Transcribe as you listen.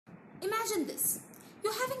Imagine this.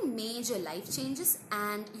 You're having major life changes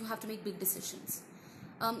and you have to make big decisions.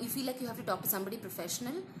 You feel like you have to talk to somebody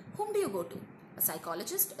professional. Whom do you go to? A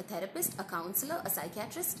psychologist, a therapist, a counselor, a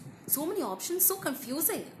psychiatrist? So many options, so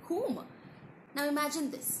confusing. Whom? Now imagine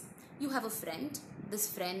this. You have a friend. This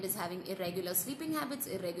friend is having irregular sleeping habits,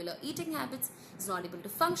 irregular eating habits, is not able to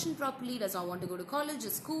function properly, does not want to go to college or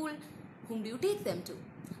school. Whom do you take them to?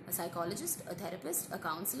 A psychologist, a therapist, a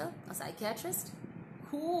counselor, a psychiatrist?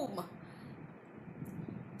 Whom?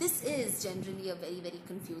 This is generally a very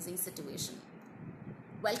confusing situation.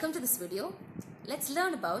 Welcome to this video. Let's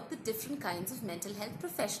learn about the different kinds of mental health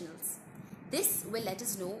professionals. This will let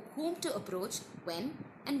us know whom to approach, when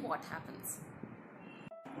and what happens.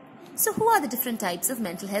 So who are the different types of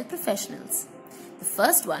mental health professionals? The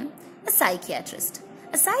first one, a psychiatrist.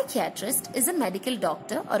 A psychiatrist is a medical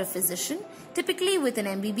doctor or a physician, typically with an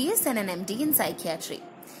MBBS and an MD in psychiatry.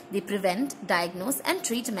 They prevent, diagnose and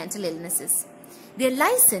treat mental illnesses. They are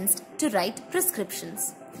licensed to write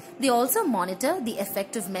prescriptions. They also monitor the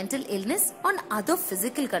effect of mental illness on other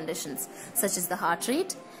physical conditions such as the heart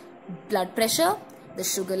rate, blood pressure, the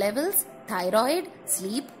sugar levels, thyroid,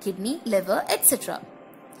 sleep, kidney, liver, etc.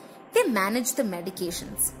 They manage the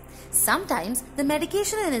medications. Sometimes the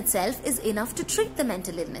medication in itself is enough to treat the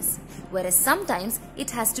mental illness, whereas sometimes it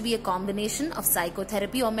has to be a combination of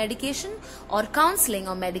psychotherapy or medication, or counseling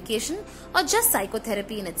or medication, or just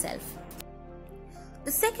psychotherapy in itself.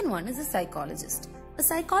 The second one is a psychologist. A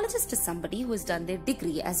psychologist is somebody who has done their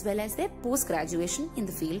degree as well as their post-graduation in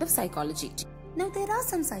the field of psychology. Now there are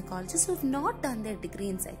some psychologists who have not done their degree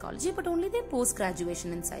in psychology but only their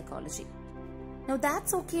post-graduation in psychology. Now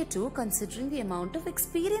that's okay too, considering the amount of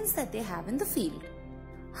experience that they have in the field.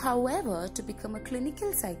 However, to become a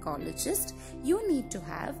clinical psychologist, you need to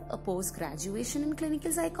have a post-graduation in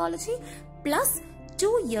clinical psychology plus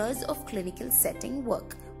 2 years of clinical setting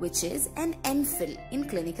work, which is an MPhil in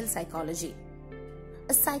clinical psychology.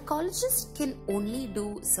 A psychologist can only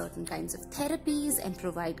do certain kinds of therapies and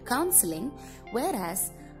provide counseling,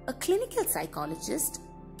 whereas a clinical psychologist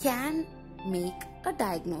can make a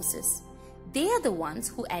diagnosis. They are the ones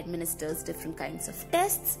who administers different kinds of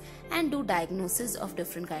tests and do diagnosis of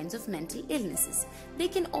different kinds of mental illnesses. They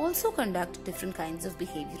can also conduct different kinds of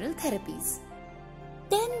behavioral therapies.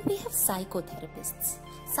 Then we have psychotherapists.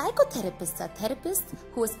 Psychotherapists are therapists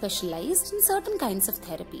who are specialized in certain kinds of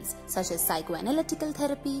therapies such as psychoanalytical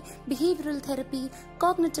therapy, behavioral therapy,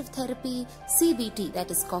 cognitive therapy, CBT,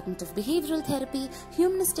 that is cognitive behavioral therapy,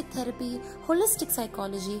 humanistic therapy, holistic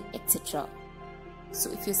psychology, etc. So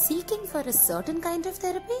if you're seeking for a certain kind of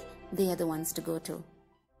therapy, they are the ones to go to.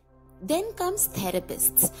 Then comes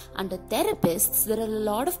therapists. Under therapists, there are a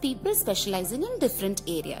lot of people specializing in different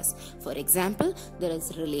areas. For example, there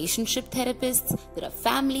is relationship therapists, there are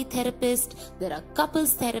family therapists, there are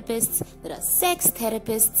couples therapists, there are sex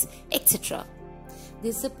therapists, etc.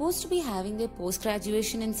 They're supposed to be having their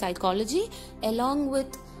post-graduation in psychology along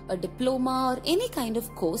with a diploma or any kind of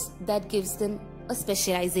course that gives them a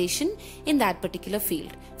specialization in that particular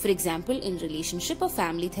field. For example, in relationship or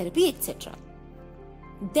family therapy, etc.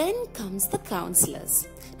 Then comes the counselors.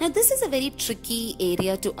 Now this is a very tricky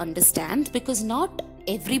area to understand because not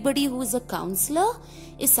everybody who is a counselor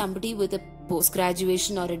is somebody with a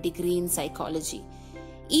post-graduation or a degree in psychology.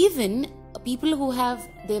 Even people who have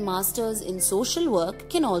their masters in social work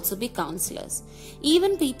can also be counselors.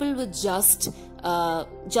 Even people with just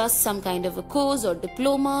some kind of a course or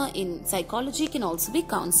diploma in psychology can also be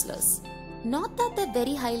counselors. Not that they're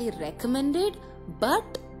very highly recommended,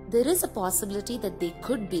 but there is a possibility that they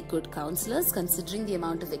could be good counselors considering the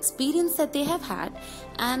amount of experience that they have had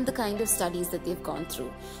and the kind of studies that they've gone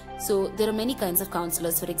through. So there are many kinds of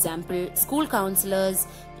counselors, for example, school counselors,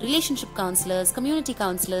 relationship counselors, community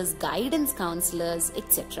counselors, guidance counselors,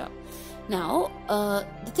 etc. Now,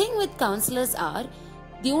 the thing with counselors are,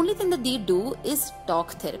 the only thing that they do is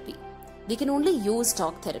talk therapy. They can only use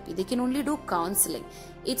talk therapy. They can only do counseling.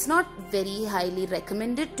 It's not very highly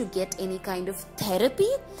recommended to get any kind of therapy,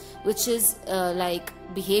 which is like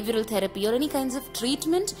behavioral therapy or any kinds of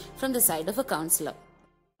treatment from the side of a counselor.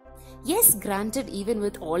 Yes, granted, even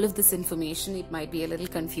with all of this information, it might be a little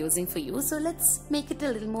confusing for you. So let's make it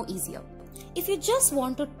a little more easier. If you just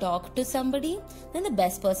want to talk to somebody, then the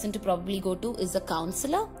best person to probably go to is a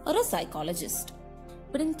counselor or a psychologist.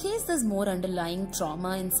 But in case there's more underlying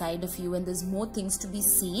trauma inside of you and there's more things to be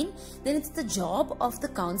seen, then it's the job of the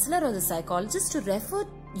counselor or the psychologist to refer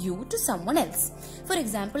you to someone else. For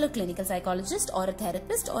example, a clinical psychologist or a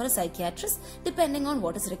therapist or a psychiatrist, depending on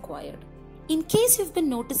what is required. In case you've been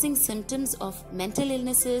noticing symptoms of mental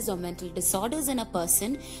illnesses or mental disorders in a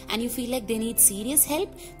person and you feel like they need serious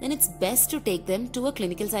help, then it's best to take them to a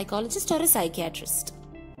clinical psychologist or a psychiatrist.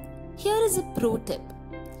 Here is a pro tip.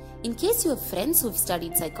 In case you have friends who have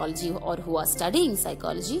studied psychology or who are studying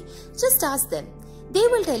psychology, just ask them. They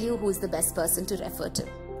will tell you who is the best person to refer to.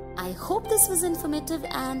 I hope this was informative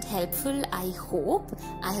and helpful. I hope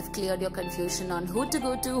I have cleared your confusion on who to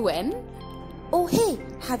go to when. Oh hey,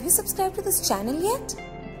 have you subscribed to this channel yet?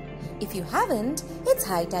 If you haven't, it's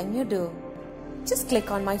high time you do. Just click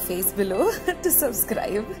on my face below to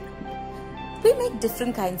subscribe. We make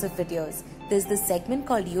different kinds of videos. There's this segment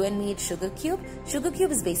called You and Me at Sugar Cube. Sugar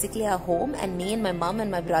Cube is basically our home, and me and my mom and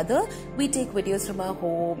my brother, we take videos from our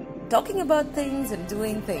home, talking about things and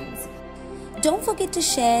doing things. Don't forget to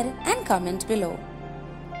share and comment below.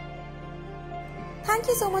 Thank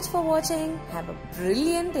you so much for watching. Have a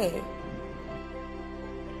brilliant day.